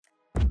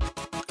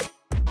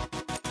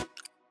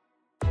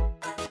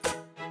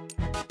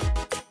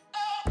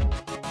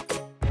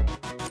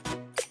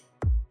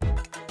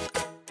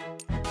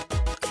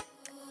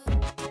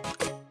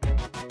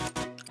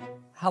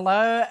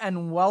Hello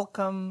and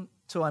welcome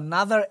to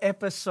another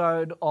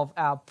episode of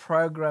our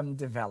program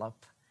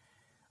Develop.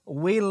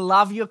 We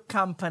love your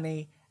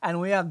company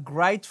and we are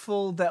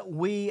grateful that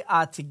we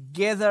are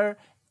together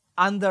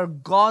under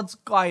God's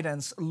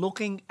guidance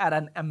looking at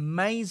an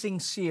amazing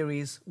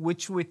series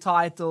which we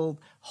titled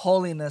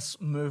Holiness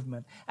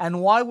Movement.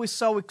 And why we're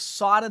so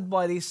excited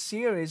by this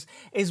series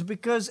is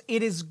because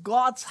it is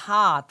God's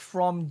heart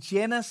from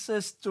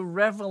Genesis to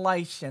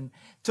Revelation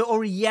to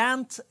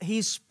orient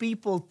His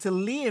people to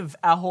live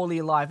a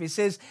holy life. He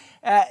says,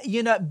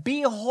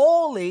 be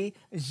holy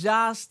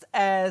just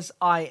as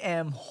I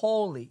am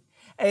holy.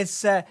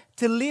 It's to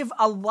live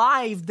a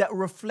life that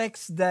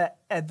reflects the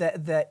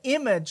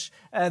image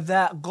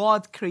that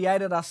God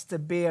created us to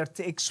bear,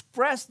 to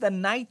express the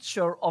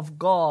nature of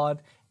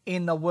God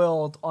in the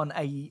world on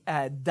a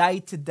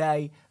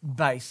day-to-day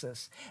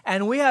basis.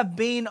 And we have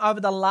been over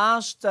the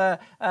last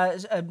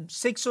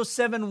 6 or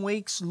 7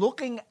 weeks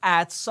looking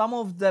at some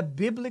of the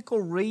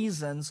biblical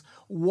reasons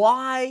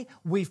why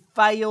we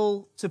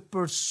fail to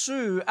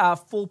pursue our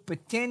full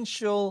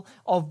potential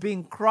of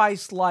being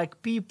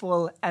Christ-like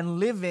people and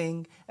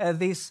living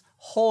this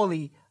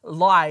holy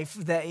life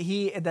that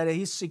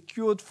He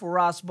secured for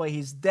us by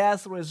His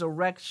death,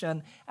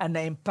 resurrection, and the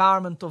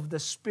empowerment of the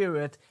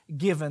Spirit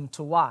given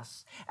to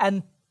us.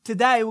 And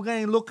today we're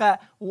going to look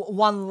at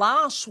one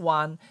last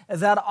one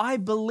that I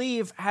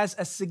believe has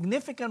a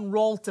significant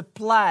role to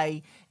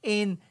play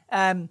in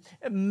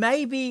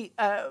maybe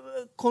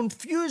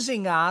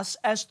confusing us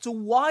as to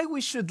why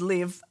we should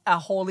live a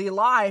holy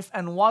life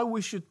and why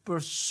we should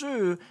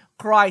pursue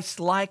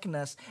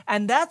Christ-likeness.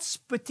 And that's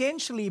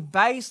potentially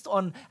based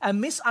on a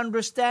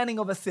misunderstanding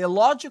of a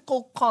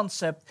theological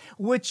concept,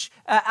 which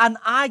an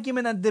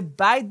argument and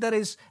debate that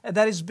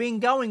is being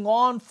going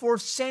on for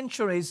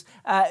centuries,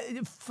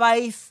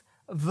 faith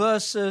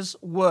versus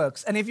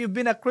works. And if you've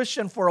been a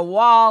Christian for a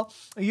while,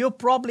 you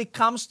probably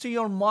comes to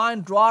your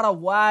mind right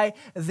away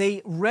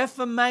the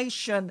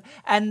Reformation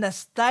and the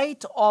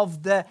state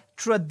of the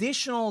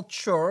traditional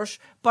church,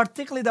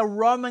 particularly the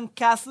Roman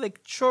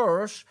Catholic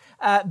Church,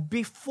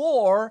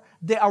 before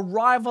the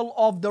arrival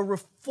of the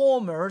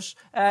Reformers.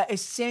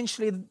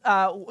 Essentially,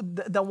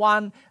 the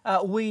one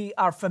we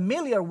are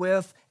familiar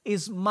with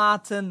is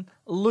Martin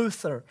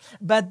Luther.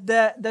 But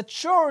the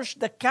church,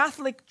 the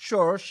Catholic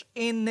Church,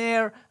 in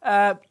their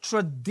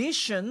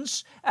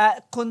traditions,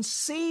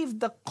 conceived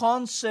the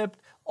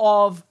concept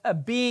of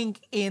being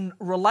in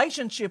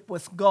relationship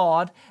with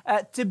God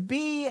to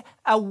be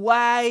a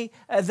way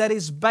that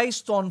is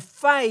based on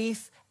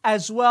faith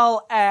as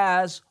well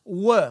as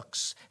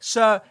works.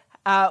 So,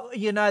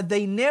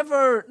 they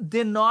never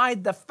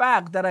denied the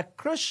fact that a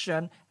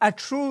Christian, a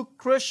true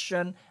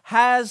Christian,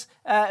 has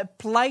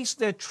placed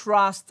their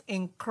trust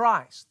in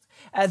Christ.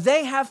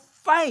 They have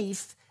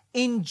faith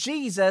in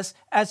Jesus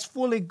as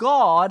fully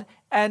God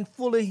and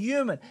fully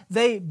human.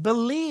 They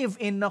believe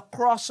in the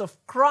cross of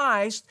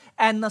Christ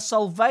and the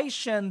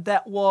salvation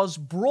that was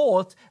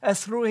brought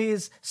through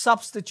His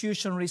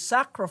substitutionary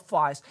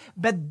sacrifice.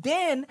 But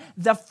then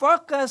the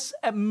focus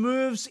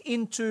moves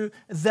into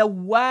the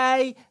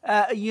way,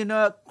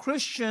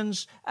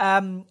 Christians,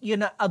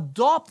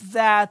 adopt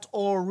that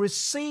or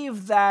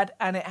receive that,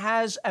 and it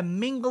has a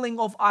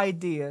mingling of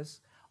ideas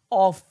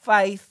of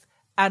faith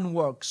and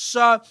works.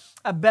 So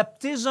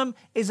baptism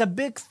is a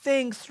big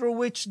thing through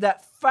which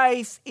that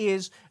faith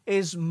is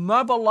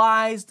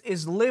mobilized,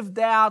 is lived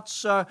out.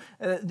 So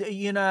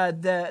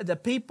the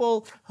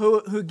people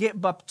who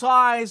get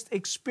baptized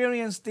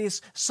experience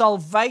this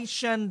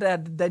salvation,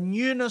 the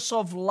newness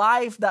of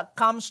life that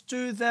comes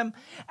to them,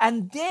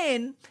 and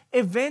then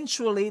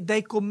eventually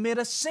they commit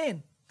a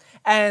sin.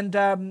 And,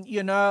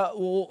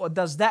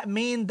 does that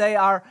mean they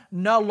are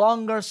no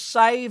longer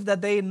saved, that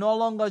they no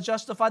longer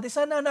justified? They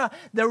say, no.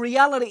 The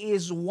reality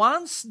is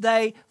once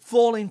they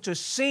fall into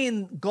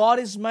sin, God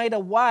has made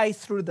a way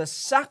through the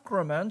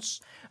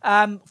sacraments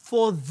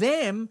for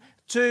them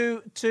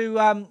to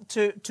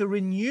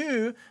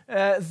renew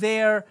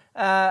their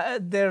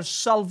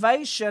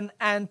salvation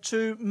and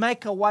to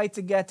make a way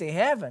to get to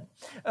heaven.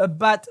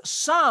 But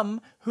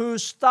some who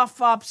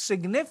stuff up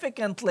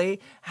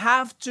significantly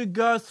have to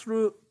go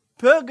through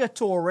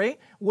purgatory,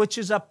 which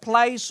is a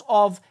place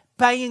of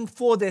paying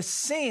for their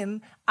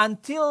sin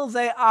until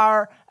they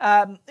are,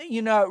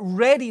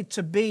 ready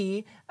to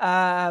be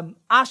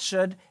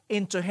ushered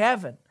into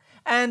heaven.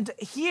 And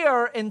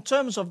here, in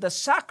terms of the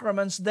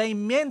sacraments, they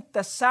meant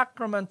the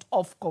sacrament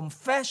of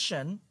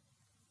confession,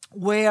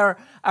 where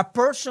a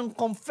person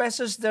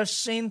confesses their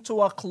sin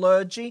to a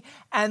clergy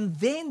and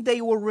then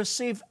they will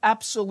receive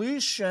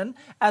absolution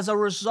as a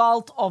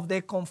result of their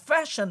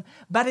confession.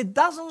 But it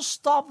doesn't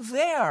stop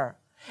there.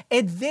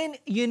 And then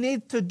you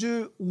need to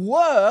do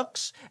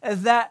works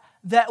that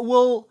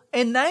will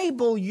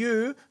enable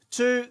you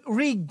to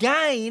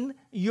regain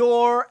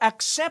your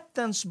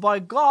acceptance by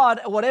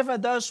God, whatever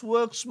those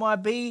works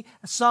might be.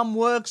 Some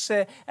works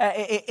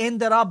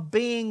ended up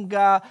being,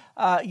 the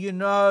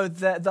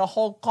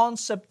whole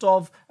concept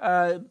of,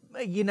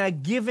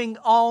 giving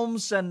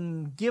alms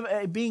and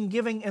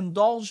giving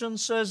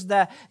indulgences,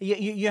 that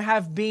you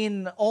have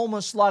been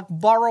almost like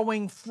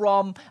borrowing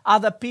from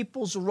other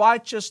people's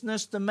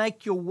righteousness to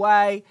make your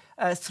way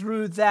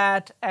through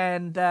that,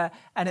 and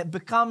it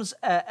becomes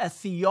a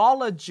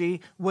theology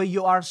where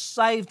you are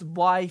saved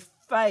by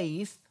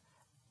faith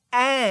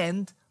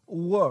and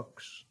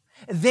works.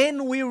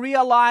 Then we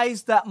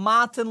realize that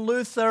Martin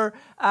Luther,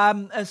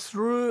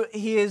 through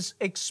his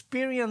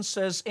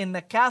experiences in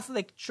the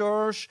Catholic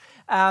Church,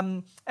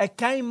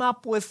 came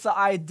up with the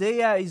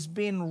idea, is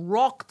being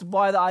rocked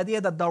by the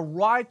idea that the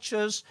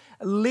righteous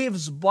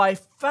lives by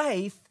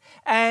faith.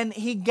 And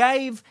he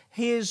gave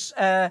his,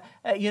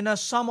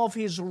 some of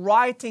his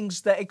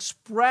writings that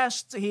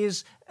expressed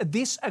his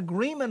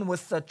disagreement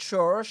with the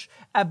church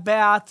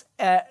about,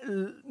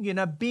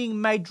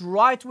 being made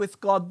right with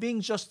God,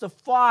 being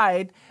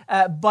justified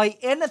by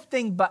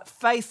anything but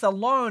faith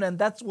alone. And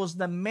that was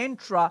the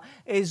mantra,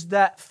 is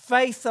that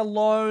faith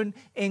alone,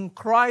 in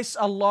Christ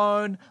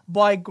alone,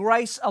 by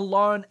grace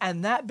alone.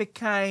 And that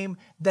became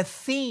the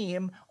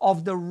theme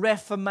of the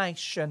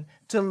Reformation,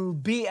 to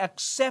be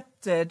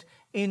accepted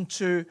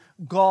into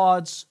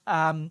God's,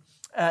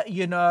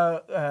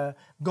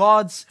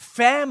 God's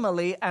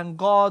family and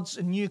God's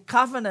new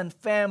covenant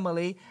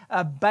family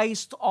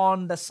based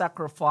on the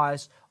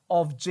sacrifice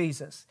of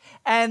Jesus.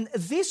 And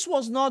this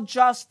was not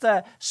just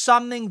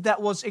something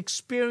that was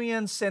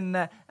experienced in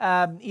the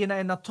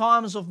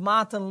times of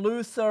Martin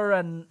Luther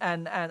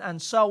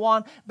and so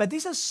on, but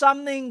this is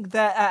something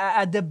that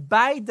a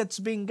debate that's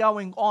been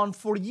going on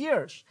for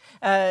years.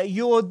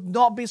 You would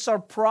not be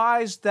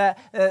surprised that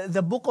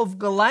the book of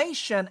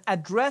Galatians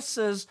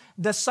addresses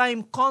the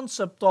same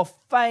concept of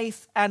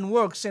faith and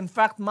works. In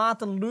fact,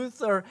 Martin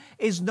Luther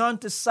is known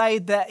to say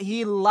that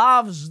he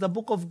loves the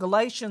book of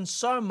Galatians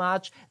so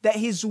much that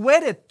he's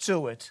wedded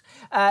to it.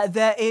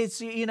 That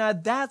it's,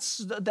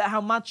 that's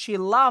how much he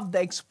loved the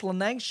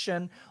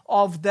explanation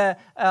of the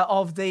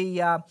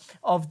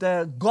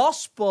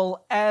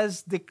gospel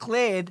as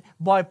declared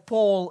by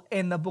Paul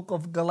in the book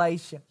of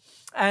Galatians.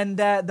 And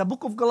the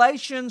book of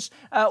Galatians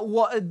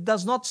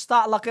does not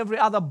start like every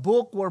other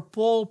book where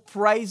Paul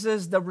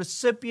praises the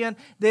recipient.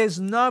 There's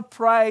no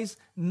praise,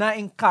 no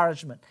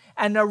encouragement.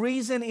 And the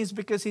reason is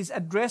because he's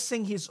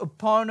addressing his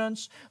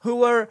opponents, who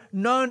were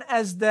known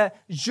as the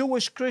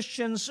Jewish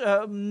Christians,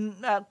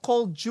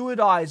 called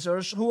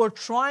Judaizers, who were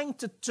trying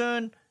to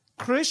turn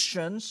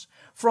Christians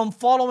from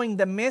following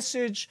the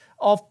message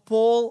of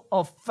Paul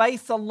of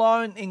faith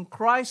alone in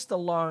Christ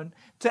alone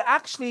to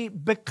actually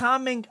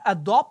becoming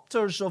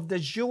adopters of the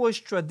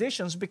Jewish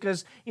traditions,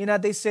 because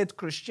they said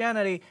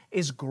Christianity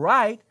is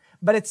great,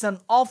 but it's an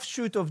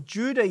offshoot of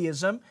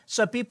Judaism,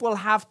 so people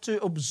have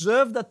to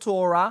observe the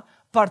Torah,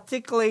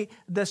 particularly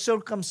the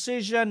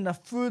circumcision, the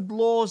food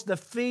laws, the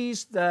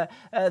feasts, the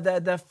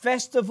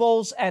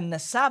festivals, and the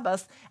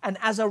Sabbath. And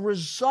as a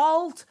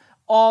result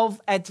of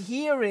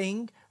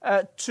adhering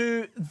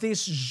to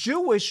these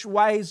Jewish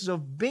ways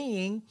of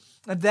being,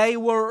 they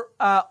were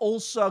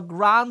also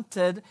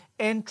granted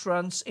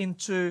entrance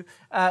into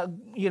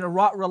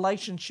right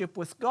relationship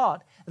with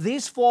God.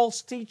 These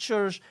false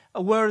teachers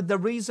were the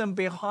reason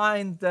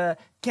behind the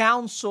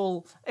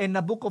council in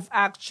the book of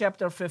Acts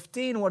chapter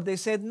 15, where they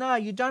said, no,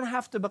 you don't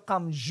have to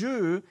become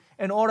Jew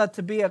in order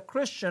to be a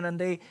Christian. And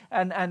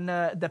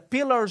the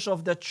pillars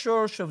of the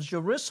church of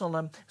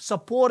Jerusalem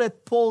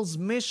supported Paul's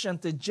mission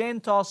to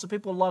Gentiles, to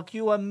people like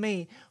you and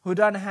me who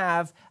don't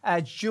have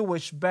a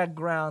Jewish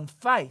background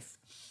faith.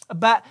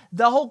 But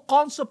the whole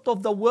concept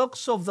of the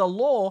works of the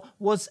law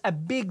was a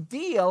big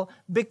deal,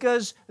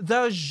 because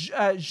those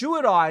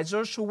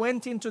Judaizers who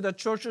went into the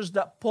churches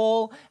that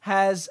Paul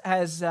has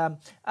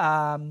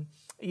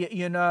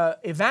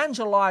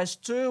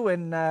evangelized to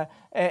in the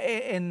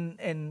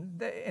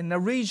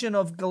region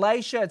of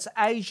Galatia. It's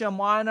Asia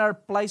Minor,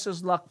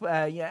 places like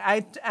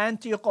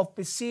Antioch of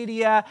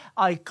Pisidia,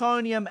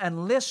 Iconium,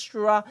 and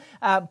Lystra.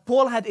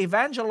 Paul had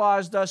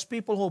evangelized those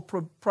people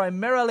who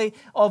primarily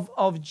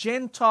of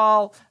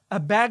Gentile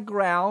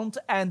background,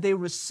 and they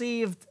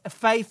received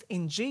faith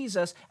in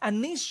Jesus.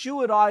 And these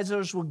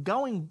Judaizers were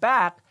going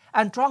back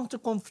and trying to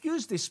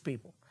confuse these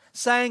people,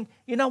 saying,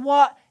 you know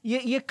what,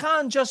 you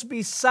can't just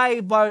be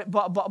saved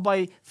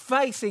by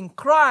faith in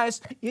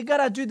Christ. You got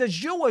to do the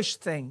Jewish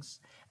things.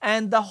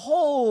 And the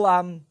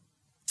whole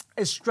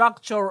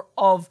structure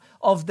of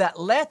that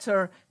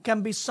letter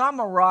can be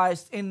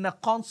summarized in the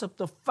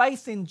concept of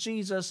faith in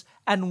Jesus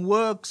and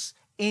works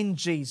in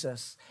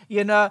Jesus.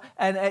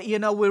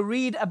 we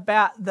read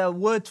about the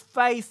word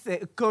faith.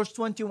 It occurs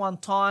 21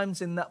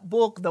 times in that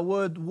book. The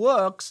word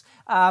works,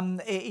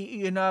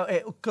 it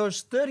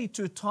occurs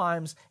 32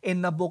 times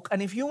in the book.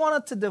 And if you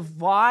wanted to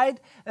divide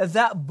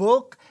that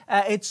book,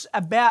 it's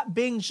about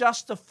being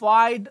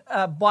justified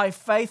by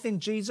faith in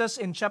Jesus.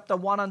 In chapter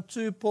 1 and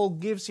 2, Paul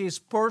gives his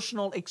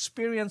personal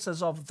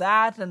experiences of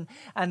that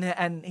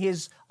and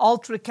his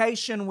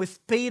altercation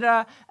with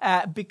Peter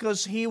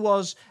because he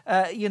was,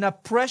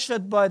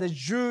 pressured by the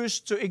Jews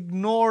to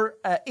ignore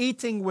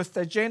eating with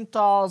the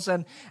Gentiles,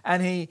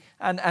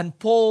 and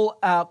Paul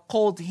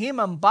called him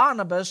and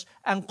Barnabas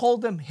and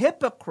called them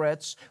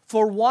hypocrites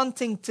for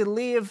wanting to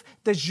live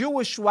the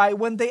Jewish way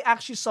when they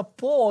actually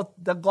support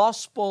the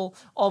gospel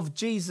of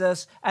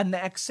Jesus and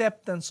the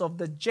acceptance of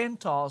the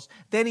Gentiles.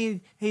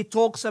 Then he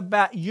talks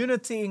about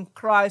unity in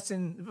Christ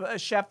in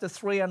chapter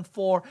 3 and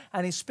 4,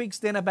 and he speaks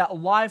then about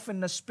life in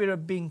the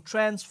Spirit being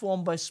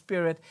transformed by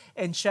Spirit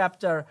in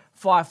chapter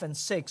 5 and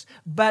 6.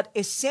 But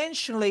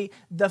essentially,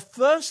 the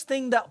first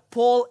thing that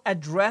Paul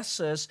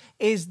addresses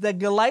is the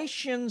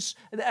Galatians,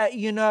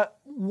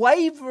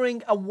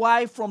 wavering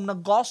away from the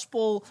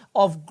gospel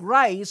of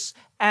grace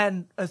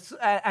and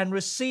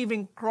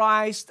receiving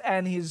Christ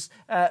and his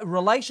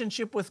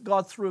relationship with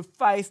God through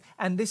faith.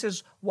 And this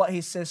is what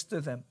he says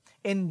to them.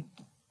 In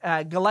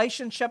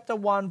Galatians chapter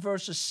 1,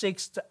 verses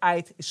 6 to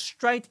 8,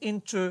 straight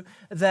into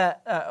the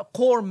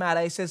core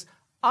matter. He says,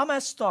 I'm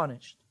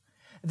astonished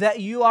that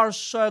you are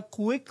so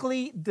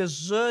quickly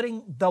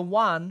deserting the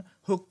one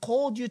who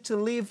called you to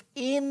live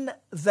in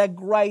the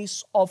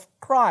grace of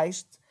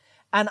Christ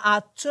and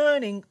are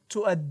turning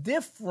to a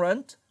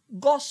different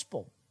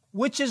gospel,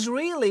 which is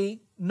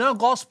really no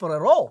gospel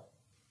at all.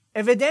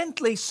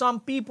 Evidently,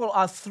 some people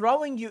are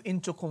throwing you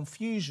into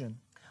confusion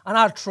and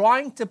are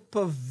trying to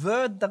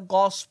pervert the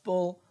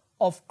gospel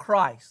of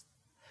Christ.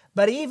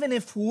 But even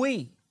if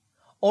we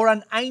or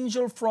an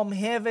angel from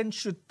heaven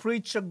should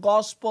preach a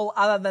gospel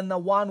other than the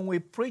one we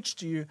preach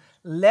to you,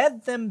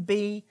 let them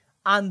be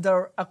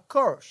under a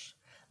curse.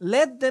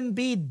 Let them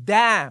be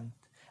damned.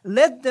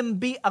 Let them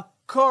be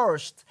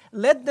accursed.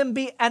 Let them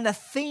be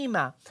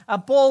anathema.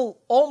 And Paul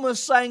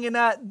almost saying,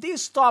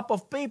 this type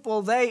of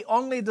people, they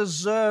only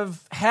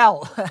deserve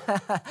hell.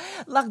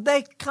 Like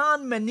they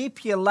can't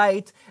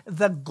manipulate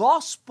the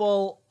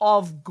gospel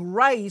of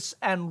grace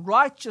and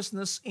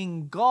righteousness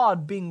in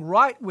God, being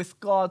right with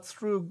God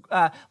through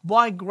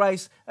by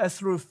grace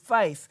through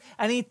faith.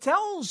 And he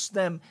tells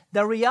them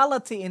the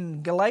reality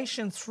in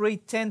Galatians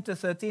 3:10 to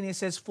 13. He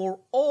says,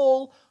 for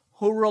all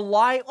who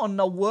rely on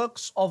the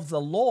works of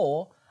the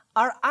law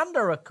are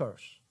under a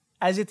curse.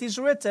 As it is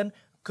written,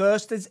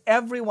 cursed is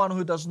everyone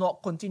who does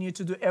not continue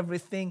to do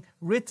everything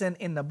written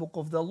in the book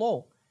of the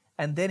law.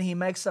 And then he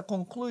makes a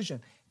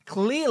conclusion.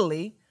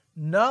 Clearly,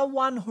 no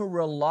one who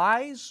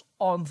relies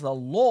on the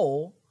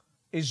law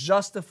is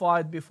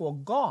justified before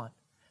God,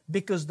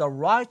 because the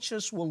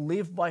righteous will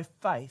live by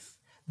faith.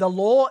 The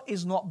law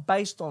is not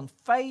based on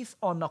faith.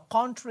 On the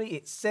contrary,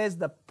 it says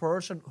the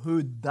person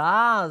who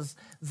does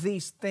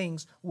these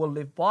things will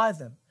live by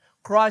them.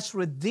 Christ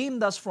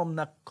redeemed us from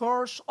the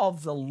curse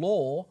of the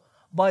law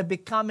by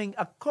becoming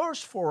a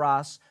curse for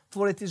us,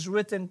 for it is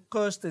written,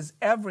 cursed is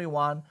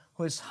everyone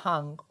who is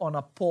hung on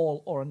a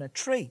pole or on a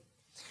tree.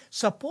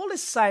 So Paul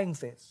is saying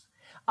this.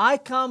 I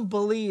can't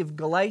believe,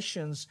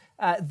 Galatians,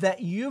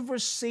 that you've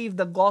received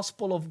the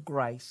gospel of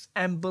grace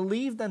and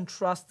believed and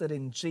trusted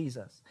in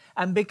Jesus.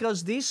 And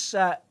because these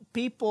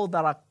people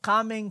that are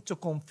coming to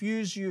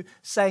confuse you,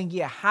 saying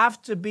you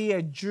have to be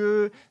a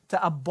Jew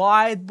to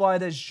abide by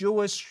the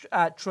Jewish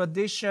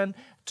tradition,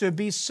 to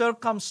be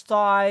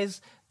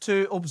circumcised,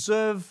 to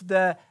observe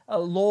the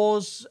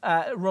laws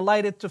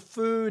related to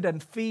food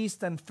and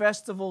feast and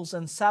festivals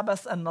and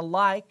Sabbath and the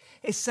like,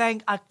 is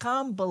saying, I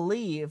can't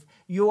believe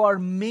you are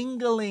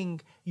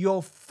mingling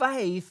your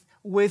faith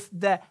with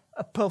the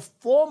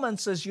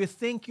performances. You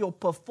think your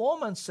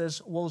performances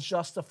will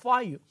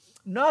justify you.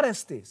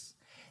 Notice this.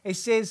 It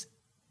says,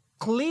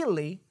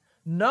 clearly,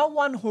 no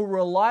one who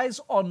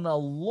relies on the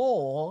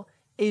law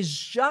is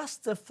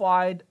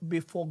justified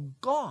before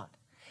God.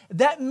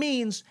 That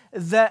means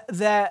that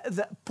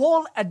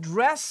Paul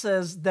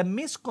addresses the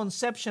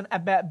misconception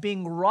about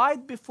being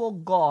right before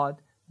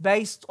God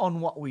based on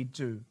what we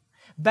do,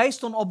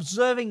 based on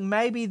observing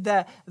maybe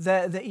the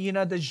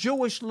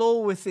Jewish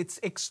law with its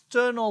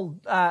external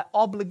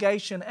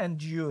obligation and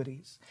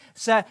duties.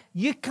 So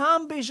you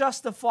can't be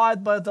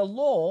justified by the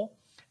law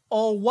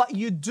or what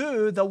you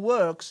do, the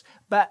works,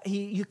 but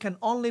you can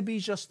only be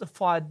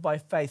justified by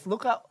faith.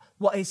 Look at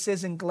what he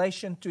says in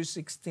Galatians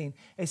 2:16.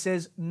 It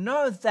says,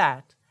 know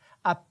that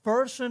a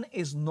person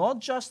is not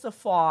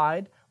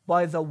justified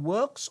by the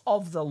works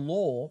of the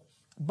law,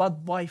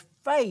 but by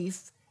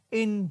faith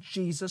in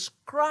Jesus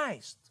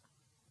Christ.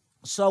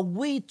 So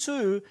we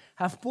too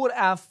have put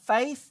our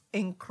faith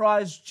in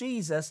Christ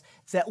Jesus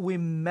that we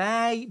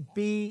may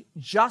be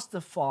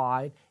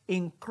justified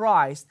in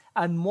Christ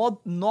and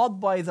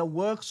not by the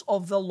works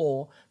of the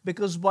law,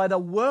 because by the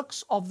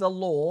works of the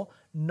law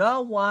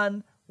no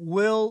one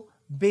will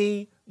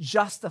be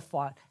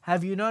justified.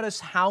 Have you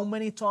noticed how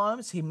many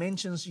times he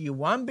mentions you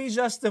won't be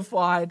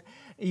justified?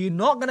 You're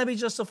not going to be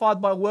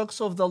justified by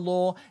works of the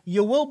law.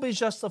 You will be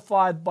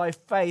justified by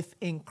faith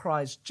in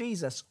Christ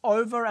Jesus.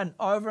 Over and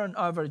over and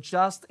over,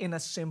 just in a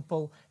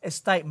simple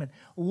statement.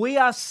 We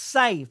are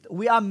saved.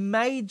 We are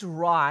made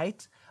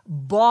right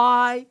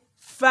by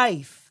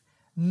faith,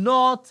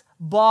 not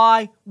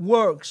by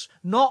works.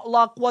 Not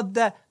like what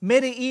the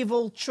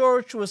medieval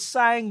church was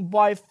saying,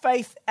 by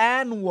faith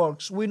and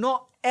works. We're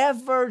not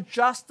ever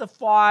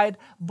justified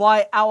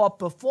by our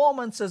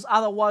performances,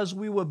 otherwise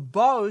we would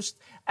boast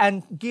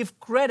and give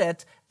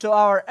credit to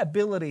our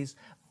abilities.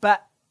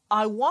 But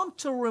I want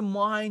to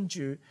remind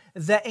you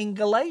that in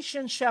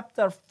Galatians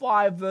chapter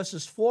 5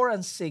 verses 4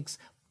 and 6,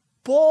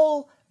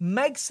 Paul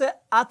makes it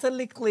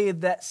utterly clear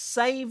that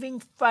saving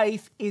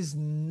faith is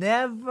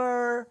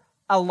never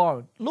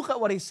alone. Look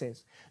at what he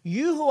says.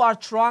 You who are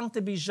trying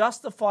to be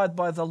justified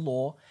by the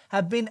law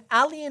have been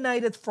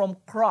alienated from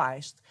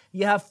Christ.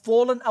 You have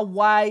fallen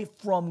away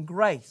from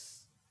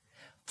grace.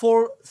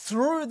 For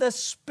through the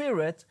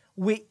Spirit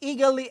we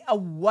eagerly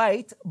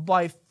await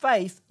by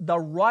faith the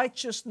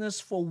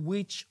righteousness for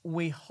which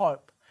we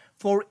hope.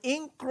 For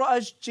in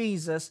Christ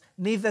Jesus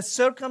neither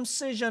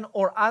circumcision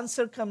or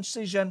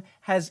uncircumcision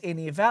has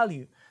any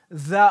value.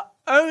 The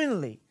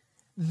only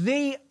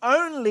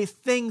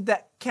thing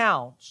that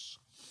counts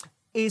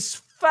is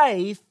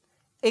faith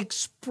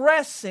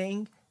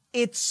expressing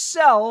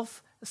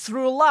itself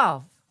through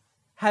love.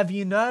 Have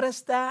you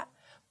noticed that?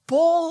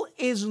 Paul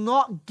is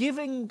not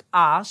giving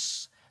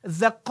us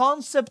the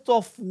concept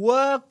of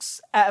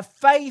works,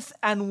 faith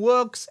and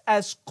works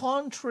as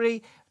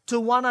contrary to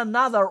one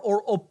another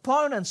or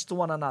opponents to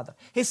one another.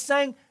 He's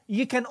saying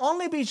you can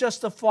only be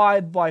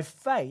justified by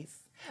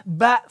faith,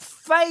 but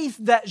faith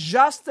that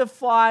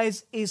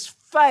justifies is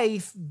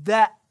faith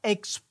that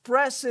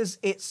expresses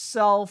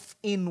itself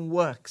in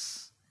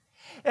works.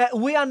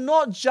 We are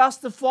not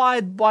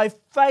justified by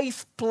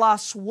faith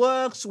plus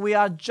works. We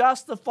are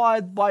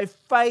justified by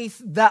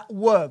faith that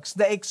works,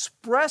 that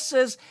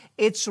expresses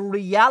its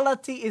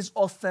reality, its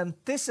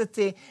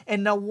authenticity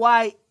in the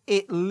way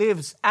it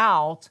lives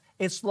out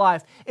its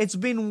life. It's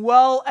been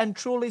well and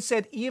truly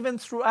said, even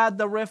throughout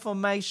the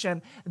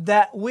Reformation,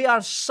 that we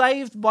are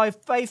saved by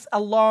faith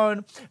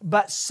alone,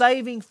 but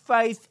saving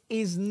faith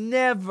is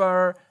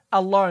never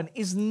alone,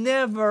 is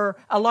never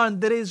alone.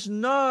 There is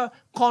no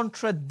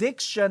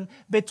contradiction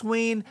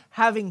between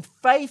having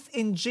faith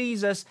in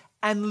Jesus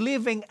and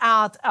living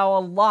out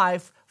our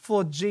life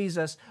for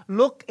Jesus.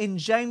 Look in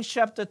James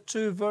chapter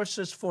 2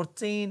 verses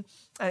 14,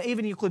 and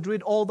even you could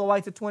read all the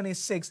way to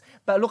 26,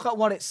 but look at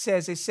what it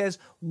says. It says,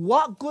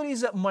 what good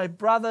is it, my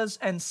brothers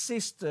and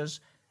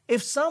sisters,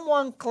 if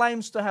someone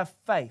claims to have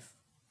faith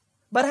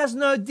but has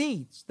no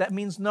deeds? That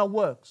means no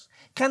works.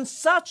 Can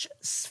such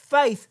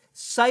faith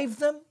save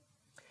them?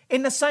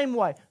 In the same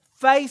way,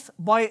 faith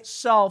by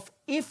itself,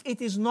 if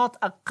it is not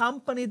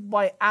accompanied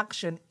by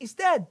action, is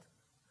dead.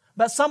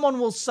 But someone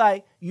will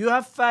say, you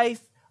have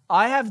faith,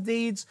 I have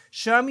deeds.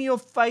 Show me your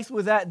faith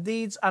without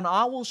deeds, and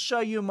I will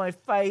show you my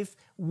faith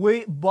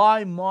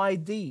by my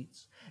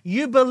deeds.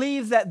 You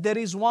believe that there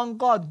is one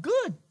God.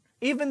 Good.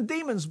 Even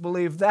demons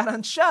believe that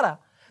and shudder.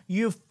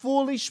 You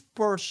foolish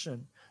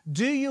person.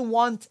 Do you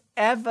want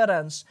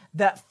evidence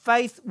that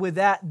faith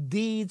without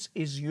deeds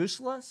is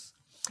useless?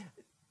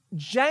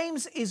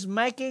 James is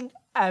making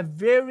a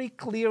very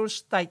clear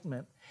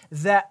statement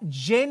that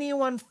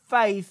genuine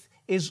faith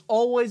is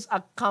always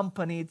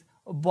accompanied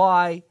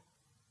by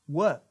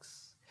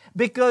works.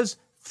 Because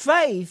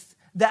faith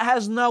that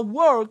has no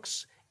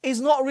works is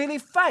not really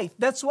faith.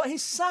 That's what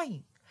he's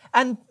saying.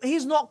 And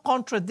he's not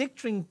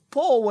contradicting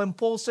Paul when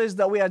Paul says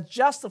that we are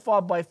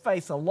justified by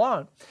faith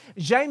alone.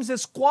 James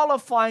is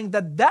qualifying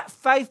that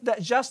faith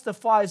that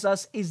justifies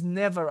us is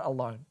never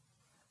alone.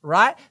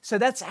 Right? So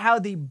that's how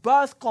they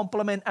both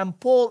complement, and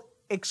Paul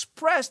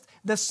expressed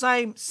the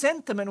same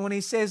sentiment when he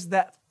says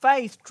that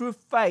faith, true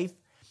faith,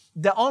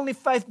 the only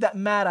faith that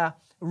matters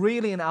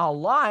really in our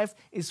life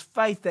is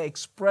faith that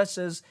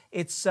expresses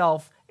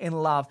itself in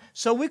love.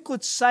 So we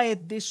could say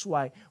it this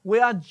way: we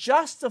are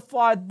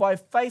justified by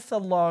faith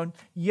alone,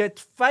 yet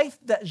faith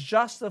that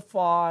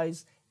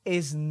justifies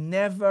is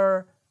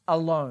never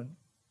alone.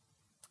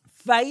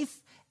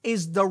 Faith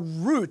is the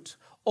root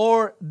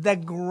or the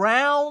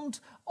ground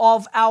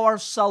of our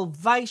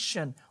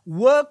salvation.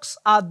 Works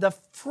are the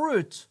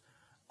fruit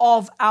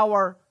of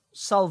our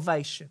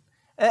salvation.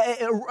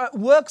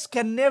 Works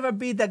can never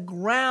be the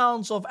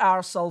grounds of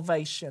our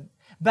salvation,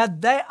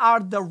 but they are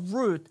the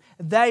root.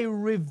 They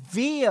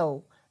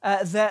reveal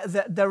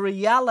the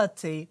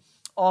reality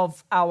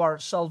of our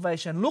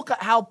salvation. Look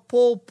at how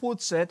Paul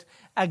puts it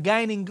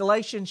again in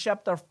Galatians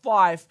chapter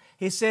 5.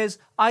 He says,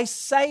 I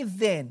say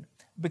then,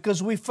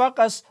 because we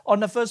focus on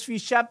the first few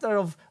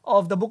chapters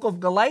of the book of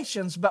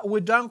Galatians, but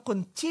we don't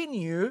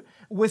continue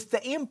with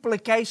the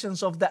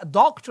implications of that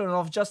doctrine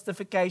of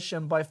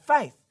justification by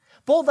faith.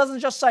 Paul doesn't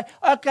just say,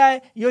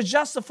 okay, you're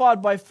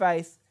justified by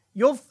faith,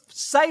 you're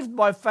saved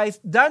by faith,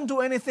 don't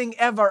do anything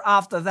ever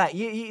after that.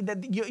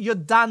 You're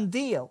done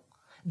deal.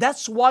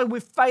 That's why we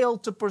fail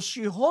to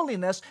pursue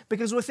holiness,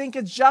 because we think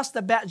it's just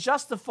about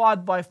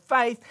justified by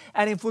faith,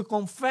 and if we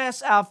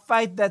confess our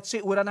faith, that's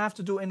it. We don't have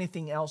to do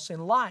anything else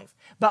in life.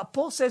 But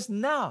Paul says,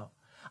 no.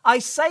 I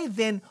say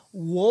then,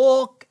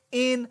 walk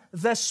in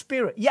the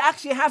Spirit. You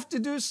actually have to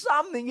do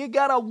something. You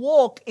got to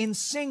walk in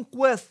sync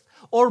with,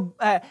 or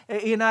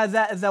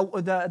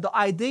the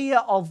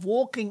idea of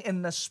walking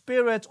in the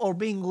Spirit or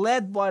being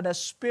led by the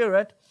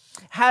Spirit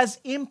has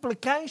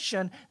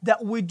implication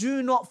that we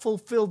do not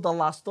fulfill the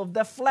lust of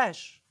the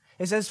flesh.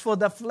 It says, for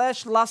the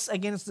flesh lusts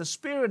against the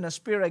Spirit, and the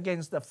Spirit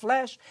against the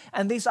flesh,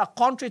 and these are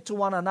contrary to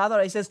one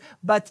another. It says,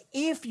 but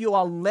if you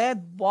are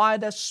led by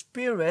the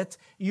Spirit,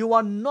 you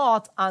are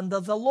not under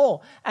the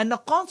law. And the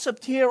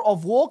concept here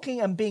of walking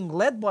and being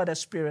led by the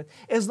Spirit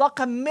is like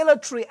a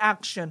military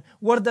action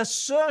where the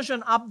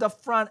surgeon up the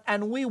front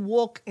and we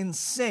walk in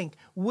sync.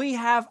 We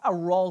have a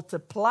role to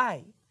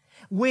play.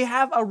 We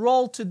have a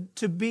role to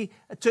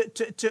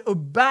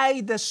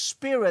obey the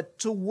Spirit,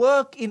 to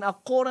work in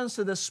accordance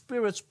to the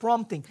Spirit's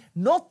prompting,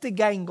 not to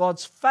gain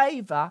God's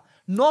favor,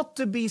 not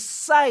to be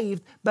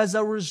saved, but as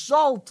a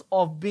result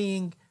of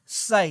being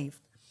saved.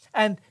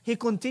 And he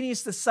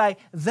continues to say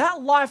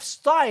that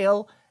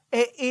lifestyle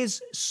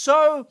is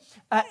so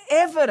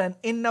evident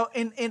in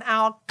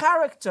our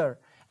character.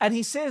 And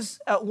he says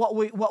what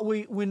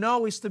we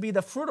know is to be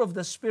the fruit of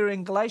the Spirit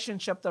in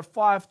Galatians chapter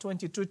 5,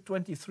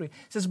 22-23. It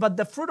says, but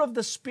the fruit of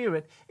the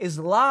Spirit is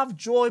love,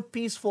 joy,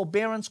 peace,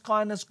 forbearance,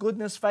 kindness,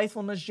 goodness,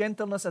 faithfulness,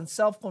 gentleness, and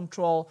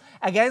self-control.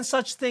 Against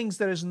such things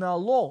there is no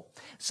law.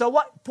 So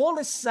what Paul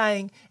is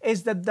saying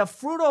is that the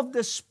fruit of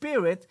the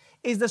Spirit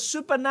is the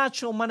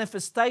supernatural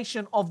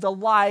manifestation of the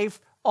life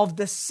of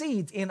the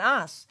seed in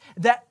us.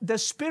 That the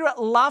Spirit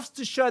loves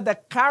to show the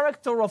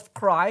character of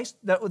Christ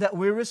that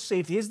we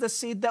receive. He's the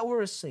seed that we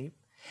receive.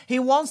 He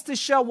wants to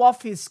show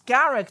off His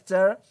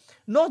character,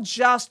 not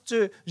just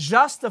to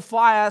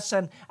justify us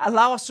and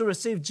allow us to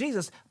receive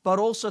Jesus, but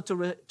also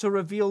to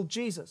reveal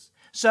Jesus.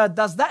 So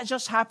does that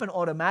just happen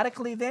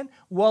automatically then?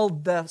 Well,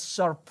 the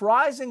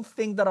surprising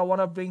thing that I want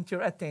to bring to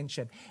your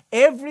attention,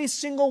 every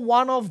single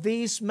one of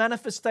these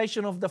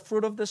manifestations of the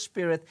fruit of the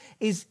Spirit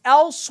is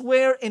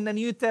elsewhere in the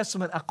New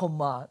Testament a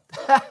command.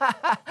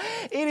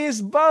 It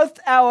is both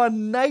our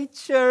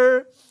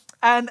nature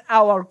and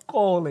our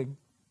calling.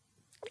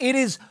 It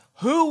is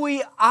who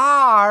we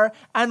are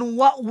and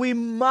what we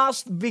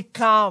must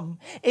become.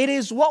 It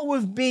is what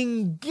we've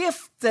been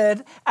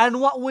gifted and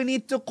what we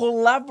need to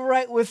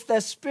collaborate with the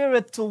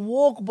Spirit, to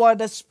walk by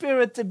the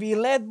Spirit, to be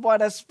led by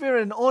the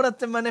Spirit in order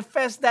to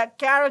manifest that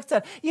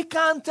character. You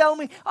can't tell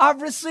me,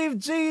 I've received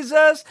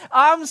Jesus,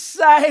 I'm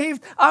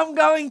saved, I'm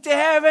going to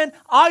heaven,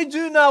 I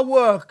do no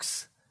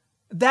works.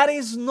 That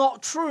is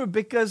not true,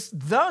 because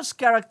those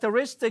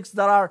characteristics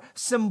that are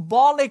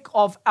symbolic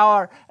of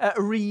our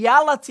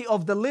reality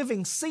of the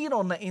living seed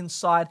on the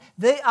inside,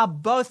 they are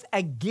both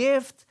a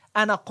gift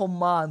and a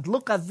command.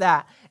 Look at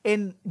that.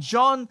 In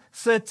John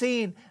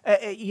 13,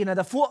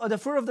 the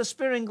fruit of the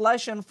Spirit in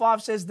Galatians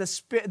 5 says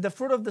the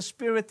fruit of the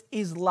Spirit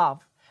is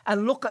love.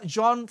 And look at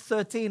John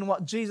 13,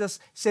 what Jesus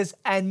says,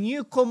 a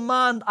new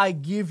command I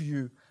give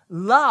you.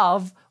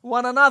 Love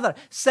one another.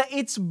 So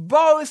it's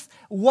both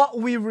what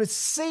we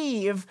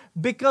receive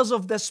because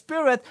of the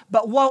Spirit,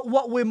 but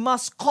what we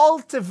must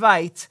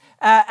cultivate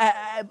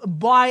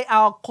by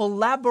our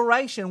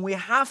collaboration. We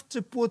have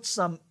to put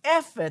some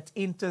effort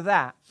into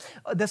that.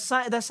 The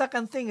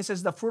second thing, it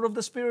says the fruit of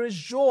the Spirit is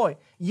joy.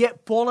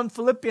 Yet Paul in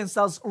Philippians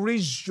says,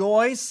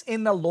 rejoice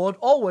in the Lord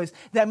always.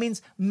 That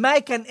means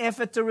make an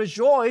effort to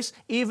rejoice,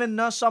 even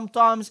though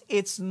sometimes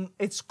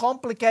it's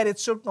complicated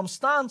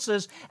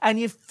circumstances and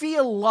you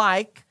feel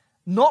like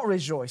not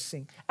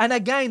rejoicing. And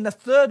again, the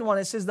third one,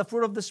 it says the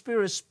fruit of the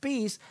Spirit is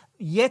peace.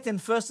 Yet in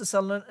 1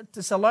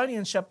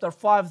 Thessalonians chapter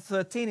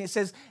 5:13, it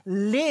says,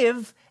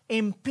 live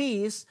in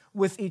peace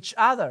with each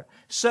other.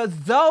 So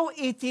though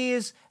it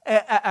is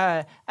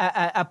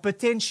a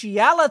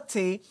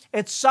potentiality,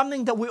 it's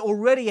something that we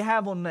already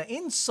have on the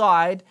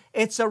inside.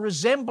 It's a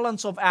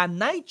resemblance of our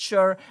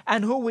nature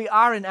and who we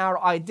are in our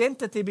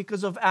identity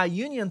because of our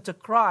union to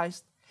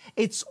Christ.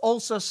 It's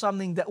also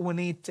something that we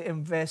need to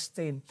invest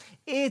in.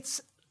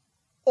 It's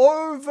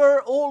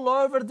all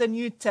over the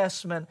New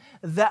Testament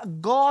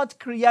that God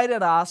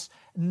created us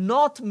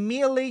not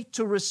merely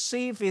to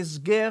receive His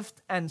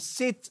gift and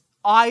sit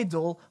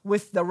idle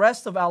with the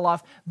rest of our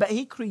life, but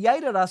He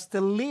created us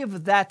to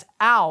live that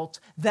out,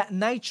 that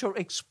nature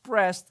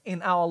expressed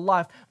in our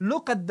life.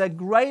 Look at the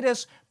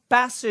greatest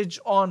passage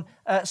on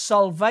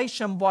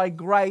salvation by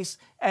grace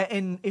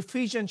in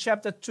Ephesians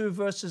chapter 2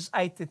 verses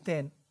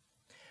 8-10.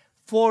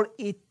 For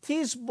it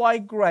is by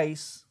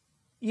grace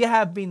you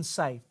have been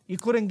saved. You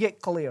couldn't get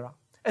clearer.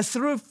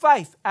 Through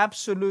faith,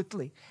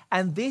 absolutely.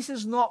 And this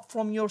is not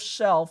from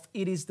yourself,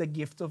 it is the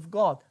gift of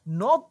God,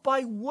 not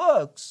by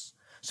works,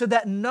 so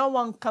that no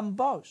one can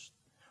boast.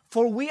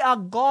 For we are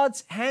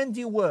God's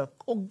handiwork,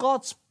 or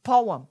God's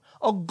poem,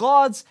 or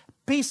God's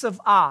piece of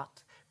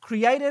art,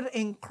 created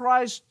in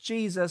Christ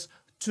Jesus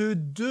to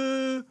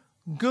do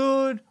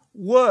good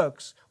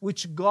works,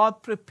 which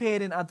God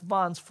prepared in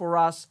advance for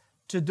us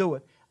to do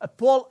it.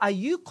 Paul, are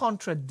you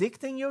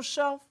contradicting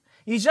yourself?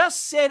 You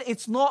just said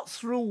it's not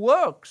through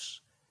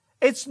works.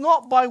 It's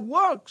not by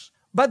works.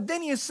 But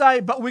then you say,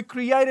 but we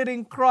created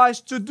in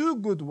Christ to do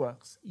good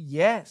works.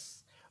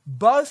 Yes,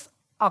 both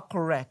are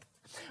correct.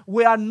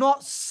 We are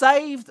not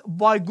saved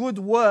by good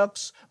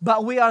works,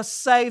 but we are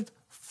saved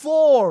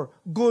for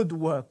good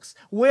works.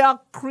 We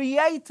are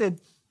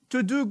created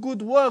to do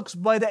good works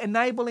by the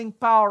enabling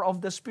power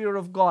of the Spirit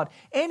of God.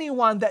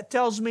 Anyone that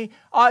tells me,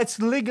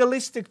 it's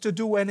legalistic to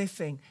do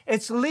anything,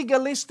 it's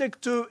legalistic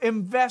to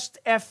invest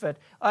effort.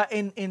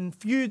 In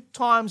few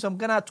times I'm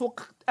going to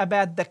talk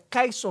about the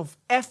case of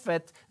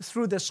effort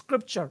through the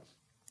Scripture.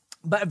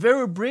 But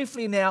very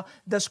briefly now,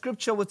 the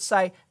Scripture would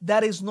say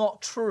that is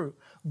not true.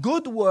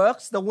 Good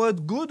works, the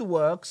word good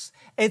works,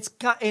 it's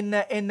in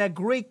the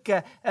Greek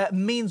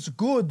means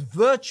good,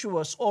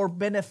 virtuous, or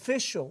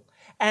beneficial.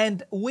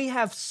 And we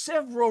have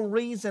several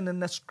reasons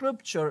in the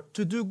Scripture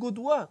to do good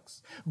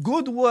works.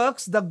 Good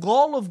works, the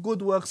goal of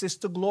good works is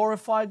to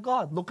glorify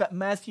God. Look at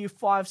Matthew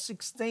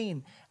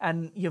 5:16,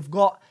 and you've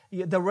got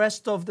the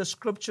rest of the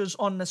Scriptures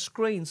on the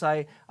screens.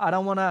 I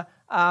don't want to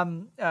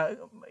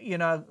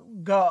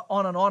go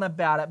on and on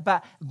about it.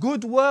 But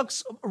good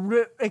works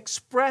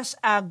express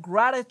our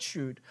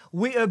gratitude.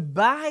 We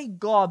obey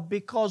God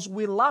because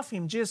we love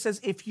Him. Jesus says,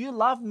 if you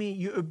love me,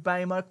 you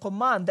obey my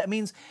command. That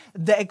means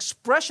the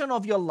expression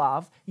of your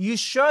love, you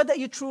show that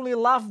you truly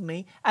love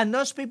me. And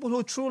those people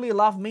who truly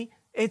love me,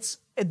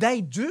 they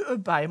do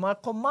obey my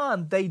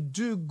command. They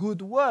do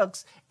good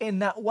works in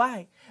that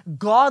way.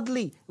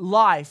 Godly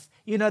life,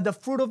 the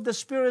fruit of the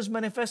Spirit is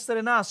manifested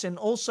in us. And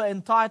also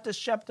in Titus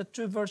chapter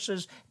 2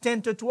 verses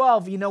 10 to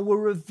 12, we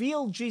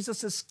reveal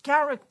Jesus'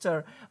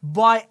 character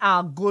by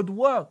our good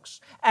works.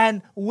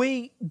 And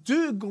we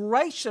do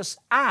gracious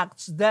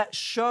acts that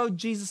show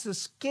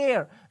Jesus'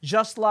 care,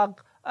 just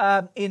like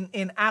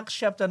in Acts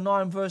chapter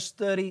 9 verse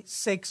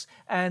 36,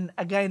 and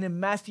again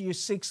in Matthew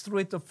 6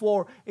 3 to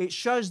 4, it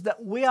shows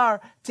that we are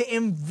to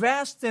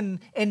invest in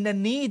the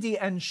needy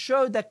and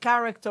show the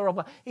character of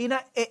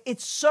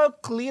it's so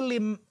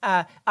clearly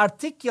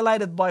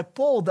articulated by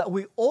Paul that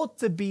we ought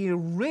to be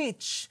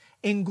rich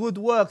in good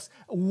works.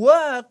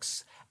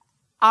 Works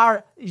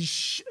are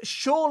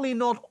surely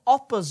not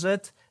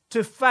opposite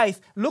to faith.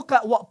 Look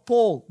at what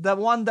Paul, the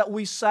one that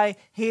we say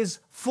he's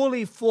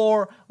fully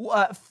for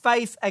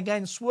faith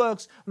against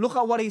works. Look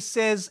at what he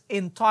says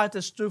in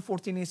Titus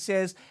 2:14. He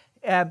says,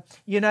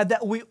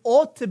 that we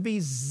ought to be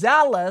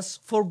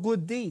zealous for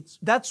good deeds.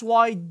 That's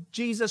why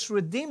Jesus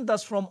redeemed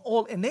us from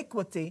all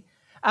iniquity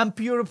and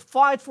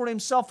purified for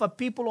Himself a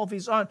people of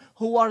His own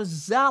who are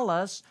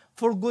zealous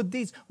for good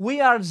deeds. We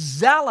are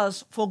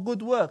zealous for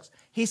good works.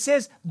 He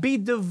says, be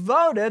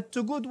devoted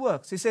to good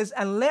works. He says,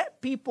 and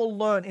let people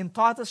learn in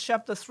Titus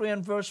chapter 3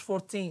 and verse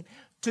 14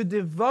 to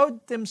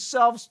devote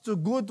themselves to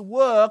good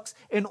works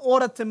in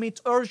order to meet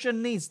urgent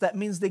needs. That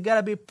means they got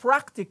to be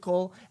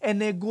practical in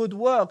their good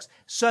works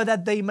so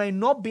that they may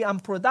not be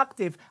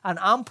unproductive. An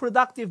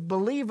unproductive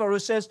believer who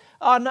says,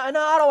 oh, no, I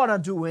don't want to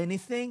do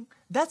anything.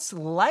 That's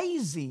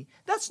lazy.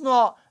 That's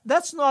not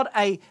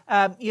a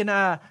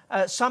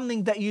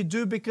something that you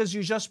do because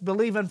you just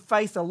believe in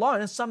faith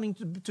alone. It's something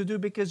to do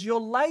because you're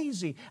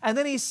lazy. And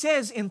then he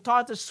says in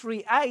Titus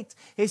 3:8,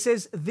 he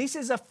says, this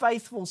is a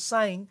faithful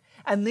saying,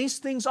 and these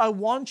things I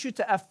want you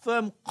to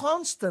affirm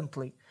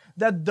constantly,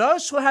 that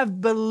those who have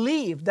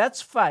believed,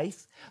 that's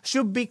faith,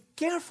 should be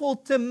careful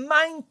to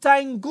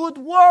maintain good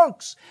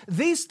works.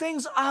 These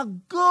things are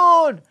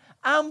good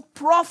and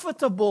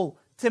profitable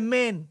to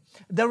men.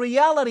 The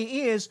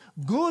reality is,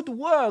 good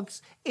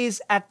works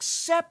is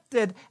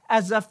accepted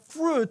as a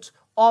fruit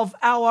of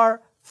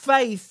our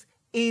faith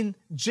in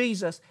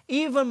Jesus.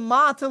 Even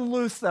Martin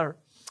Luther,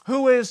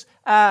 who is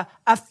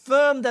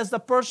affirmed as the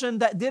person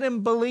that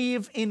didn't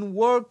believe in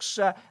works,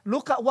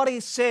 look at what he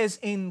says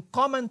in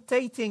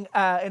commentating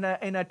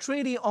in a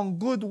treatise on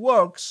good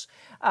works,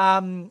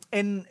 written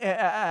in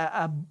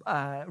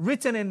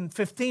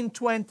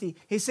 1520.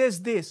 He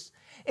says this.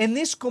 In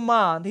this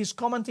command, he's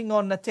commenting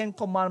on the 10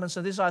 commandments.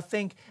 So this, I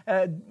think,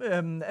 the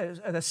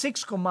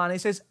 6th command. He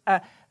says,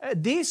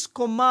 this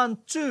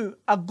command too,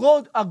 a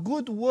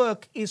good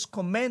work is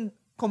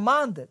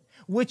commanded,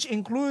 which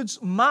includes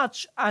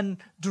much and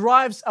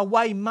drives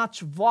away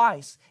much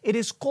vice. It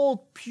is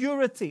called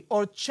purity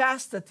or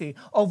chastity,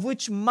 of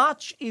which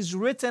much is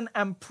written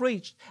and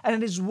preached, and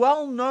it is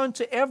well known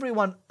to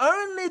everyone,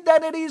 only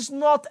that it is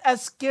not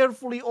as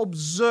carefully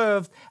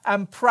observed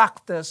and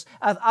practiced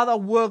as other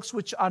works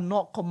which are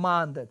not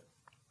commanded.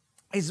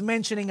 He's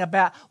mentioning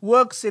about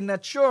works in the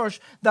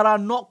church that are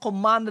not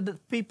commanded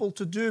people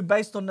to do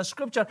based on the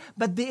Scripture,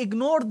 but they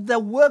ignore the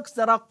works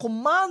that are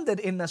commanded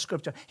in the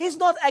Scripture. He's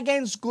not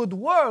against good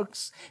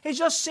works. He's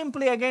just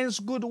simply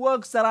against good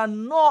works that are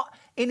not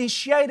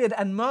initiated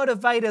and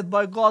motivated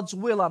by God's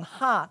will and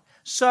heart.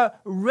 So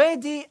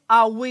ready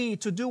are we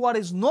to do what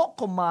is not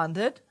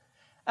commanded,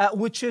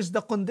 which is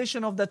the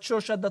condition of the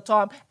church at the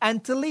time,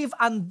 and to leave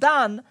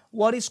undone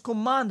what is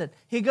commanded.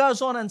 He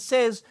goes on and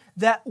says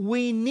that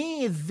we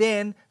need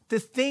then to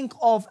think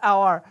of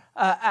our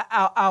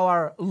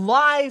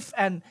life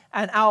and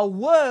our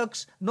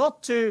works,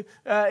 not to,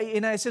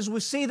 it says,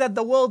 we see that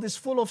the world is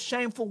full of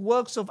shameful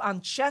works of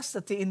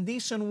unchastity,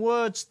 indecent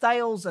words,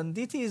 tales, and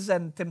ditties,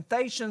 and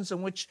temptations,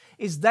 and which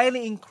is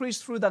daily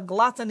increased through the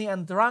gluttony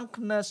and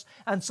drunkenness,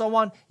 and so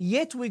on.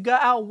 Yet we go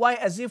our way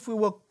as if we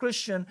were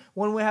Christian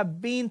when we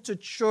have been to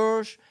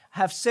church,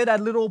 have said a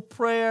little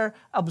prayer,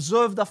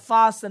 observed a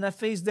fast and a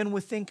feast, then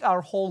we think our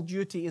whole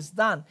duty is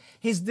done.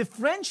 He's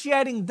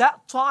differentiating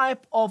that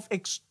type of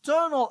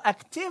external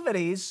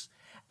activities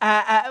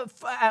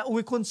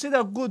we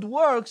consider good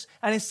works,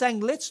 and he's saying,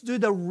 let's do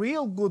the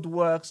real good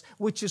works,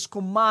 which is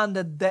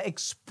commanded, the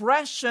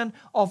expression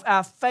of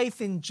our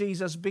faith in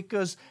Jesus,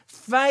 because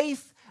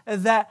faith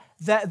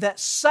that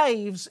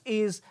saves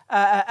is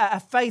a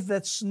faith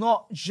that's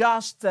not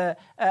just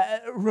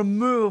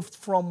removed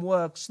from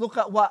works. Look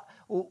at what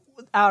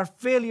our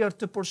failure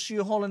to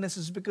pursue holiness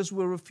is, because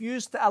we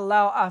refuse to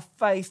allow our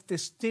faith to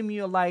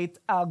stimulate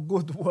our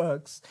good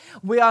works.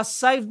 We are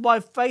saved by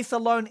faith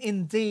alone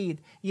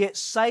indeed, yet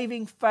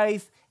saving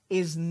faith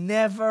is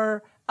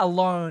never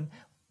alone.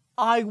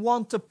 I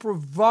want to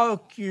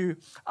provoke you.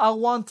 I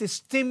want to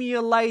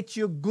stimulate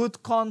your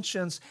good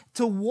conscience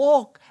to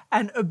walk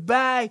and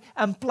obey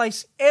and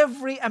place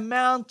every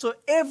amount to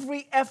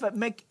every effort,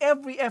 make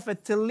every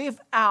effort to live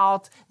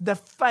out the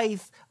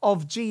faith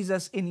of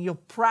Jesus in your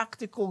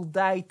practical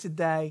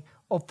day-to-day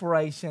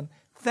operation.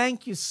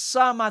 Thank you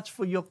so much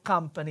for your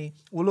company.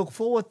 We look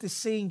forward to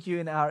seeing you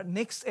in our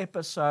next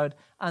episode.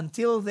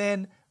 Until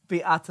then,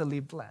 be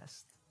utterly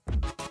blessed.